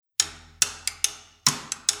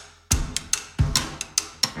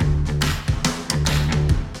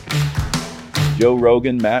Joe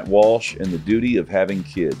Rogan, Matt Walsh, and the Duty of Having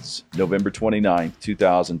Kids, November 29,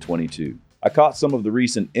 2022. I caught some of the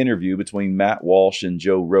recent interview between Matt Walsh and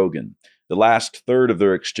Joe Rogan. The last third of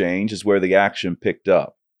their exchange is where the action picked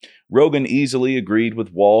up. Rogan easily agreed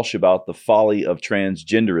with Walsh about the folly of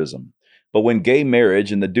transgenderism. But when gay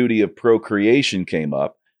marriage and the duty of procreation came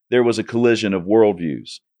up, there was a collision of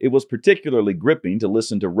worldviews. It was particularly gripping to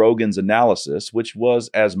listen to Rogan's analysis, which was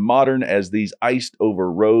as modern as these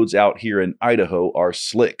iced-over roads out here in Idaho are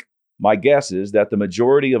slick. My guess is that the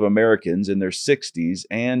majority of Americans in their 60s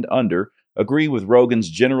and under agree with Rogan's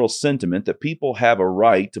general sentiment that people have a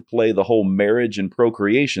right to play the whole marriage and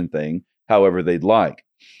procreation thing however they'd like.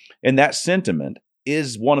 And that sentiment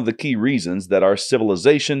is one of the key reasons that our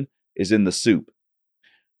civilization is in the soup.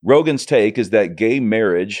 Rogan's take is that gay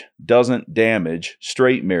marriage doesn't damage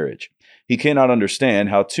straight marriage. He cannot understand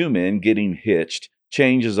how two men getting hitched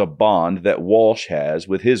changes a bond that Walsh has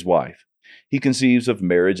with his wife. He conceives of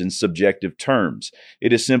marriage in subjective terms.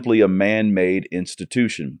 It is simply a man-made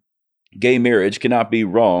institution. Gay marriage cannot be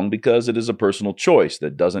wrong because it is a personal choice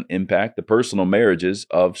that doesn't impact the personal marriages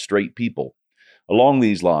of straight people. Along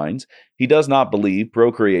these lines, he does not believe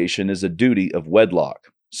procreation is a duty of wedlock.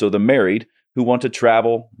 So the married who want to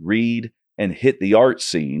travel, read, and hit the art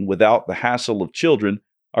scene without the hassle of children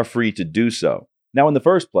are free to do so. Now, in the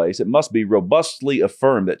first place, it must be robustly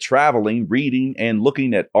affirmed that traveling, reading, and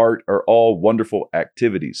looking at art are all wonderful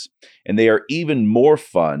activities, and they are even more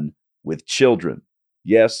fun with children.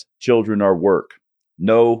 Yes, children are work.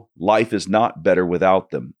 No, life is not better without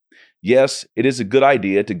them. Yes, it is a good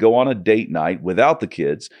idea to go on a date night without the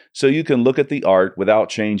kids so you can look at the art without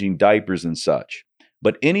changing diapers and such.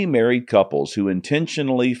 But any married couples who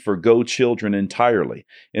intentionally forgo children entirely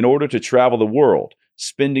in order to travel the world,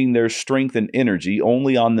 spending their strength and energy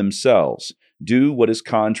only on themselves, do what is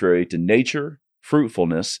contrary to nature,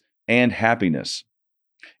 fruitfulness, and happiness.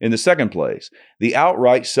 In the second place, the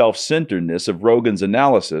outright self-centeredness of Rogan's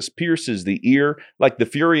analysis pierces the ear like the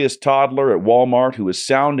furious toddler at Walmart who is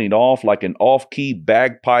sounding off like an off-key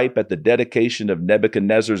bagpipe at the dedication of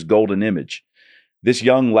Nebuchadnezzar's golden image. This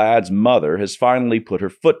young lad's mother has finally put her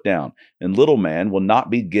foot down, and little man will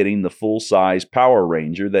not be getting the full-size Power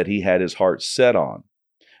Ranger that he had his heart set on.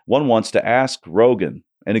 One wants to ask Rogan,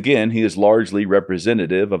 and again he is largely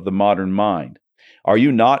representative of the modern mind, are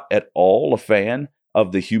you not at all a fan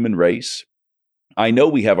of the human race? I know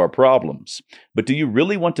we have our problems, but do you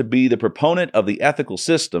really want to be the proponent of the ethical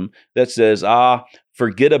system that says,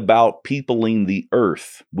 forget about peopling the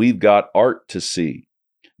earth, we've got art to see?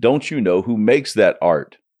 Don't you know who makes that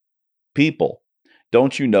art? People.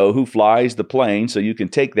 Don't you know who flies the plane so you can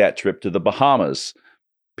take that trip to the Bahamas?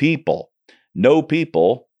 People. No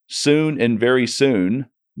people, soon and very soon,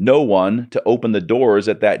 no one to open the doors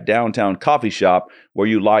at that downtown coffee shop where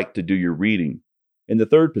you like to do your reading. In the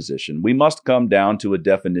third position, we must come down to a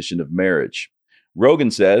definition of marriage. Rogan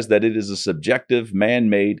says that it is a subjective,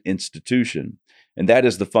 man-made institution, and that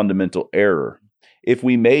is the fundamental error. If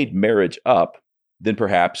we made marriage up, then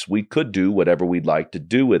perhaps we could do whatever we'd like to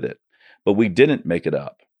do with it. But we didn't make it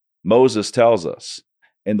up. Moses tells us,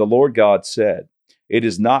 and the Lord God said, it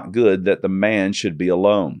is not good that the man should be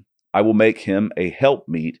alone. I will make him a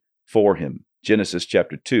helpmeet for him. Genesis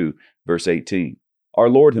chapter 2, verse 18. Our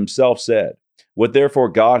Lord himself said, what therefore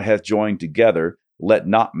God hath joined together, let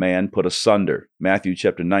not man put asunder. Matthew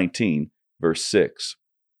chapter 19, verse 6.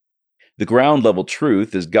 The ground level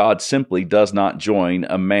truth is God simply does not join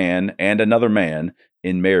a man and another man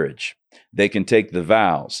in marriage. They can take the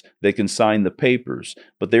vows, they can sign the papers,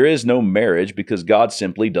 but there is no marriage because God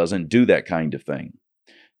simply doesn't do that kind of thing.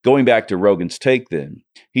 Going back to Rogan's take then,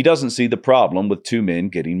 he doesn't see the problem with two men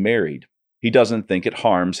getting married. He doesn't think it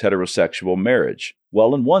harms heterosexual marriage.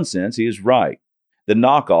 Well, in one sense, he is right. The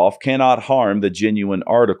knockoff cannot harm the genuine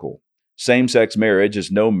article. Same-sex marriage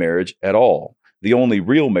is no marriage at all. The only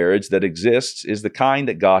real marriage that exists is the kind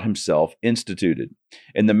that God himself instituted.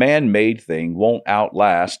 And the man-made thing won't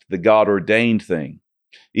outlast the God-ordained thing.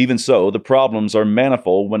 Even so, the problems are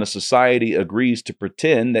manifold when a society agrees to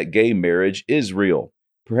pretend that gay marriage is real.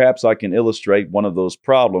 Perhaps I can illustrate one of those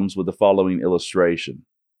problems with the following illustration.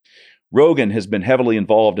 Rogan has been heavily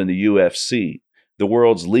involved in the UFC, the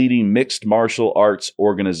world's leading mixed martial arts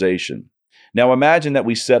organization. Now imagine that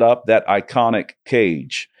we set up that iconic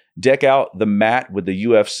cage, deck out the mat with the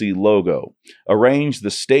UFC logo, arrange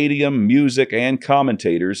the stadium, music, and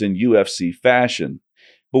commentators in UFC fashion.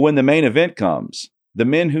 But when the main event comes, the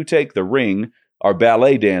men who take the ring are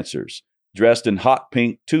ballet dancers, dressed in hot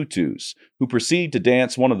pink tutus, who proceed to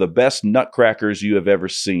dance one of the best nutcrackers you have ever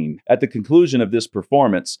seen. At the conclusion of this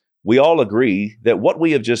performance, we all agree that what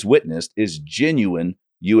we have just witnessed is genuine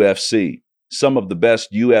UFC. some of the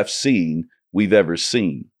best UFC we've ever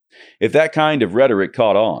seen. If that kind of rhetoric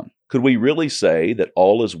caught on, could we really say that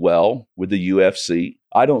all is well with the UFC?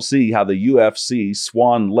 I don't see how the UFC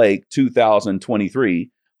Swan Lake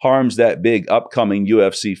 2023 harms that big upcoming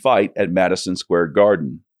UFC fight at Madison Square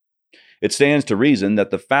Garden. It stands to reason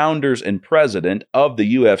that the founders and president of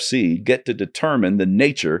the UFC get to determine the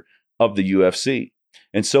nature of the UFC.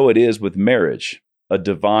 And so it is with marriage, a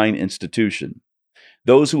divine institution.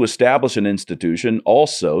 Those who establish an institution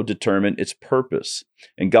also determine its purpose,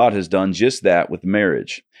 and God has done just that with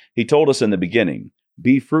marriage. He told us in the beginning,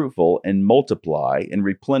 "Be fruitful and multiply and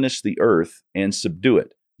replenish the earth and subdue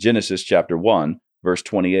it." Genesis chapter 1, verse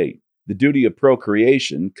 28. The duty of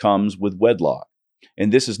procreation comes with wedlock,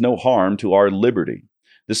 and this is no harm to our liberty.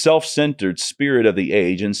 The self-centered spirit of the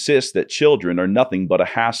age insists that children are nothing but a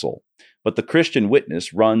hassle, but the Christian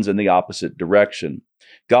witness runs in the opposite direction.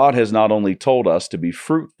 God has not only told us to be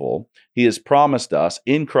fruitful, He has promised us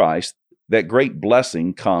in Christ that great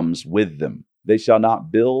blessing comes with them. They shall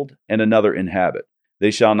not build and another inhabit.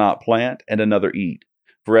 They shall not plant and another eat.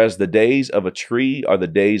 For as the days of a tree are the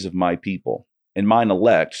days of my people, and mine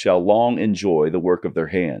elect shall long enjoy the work of their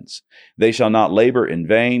hands. They shall not labor in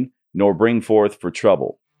vain, nor bring forth for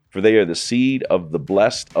trouble. For they are the seed of the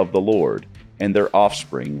blessed of the Lord, and their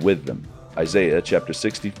offspring with them. Isaiah chapter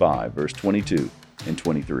 65, verse 22 and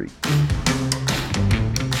 23.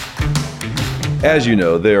 As you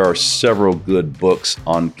know, there are several good books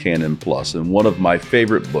on Canon Plus, and one of my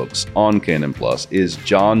favorite books on Canon Plus is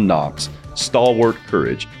John Knox's Stalwart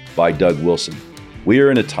Courage by Doug Wilson. We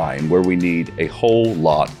are in a time where we need a whole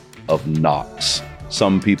lot of Knox.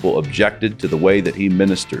 Some people objected to the way that he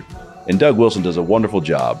ministered, and Doug Wilson does a wonderful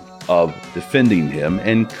job of defending him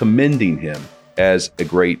and commending him as a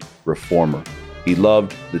great reformer. He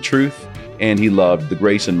loved the truth, and he loved the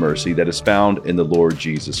grace and mercy that is found in the Lord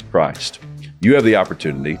Jesus Christ. You have the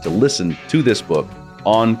opportunity to listen to this book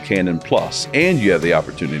on Canon Plus, and you have the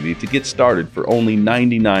opportunity to get started for only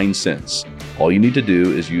 99 cents. All you need to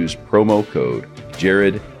do is use promo code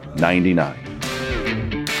Jared99.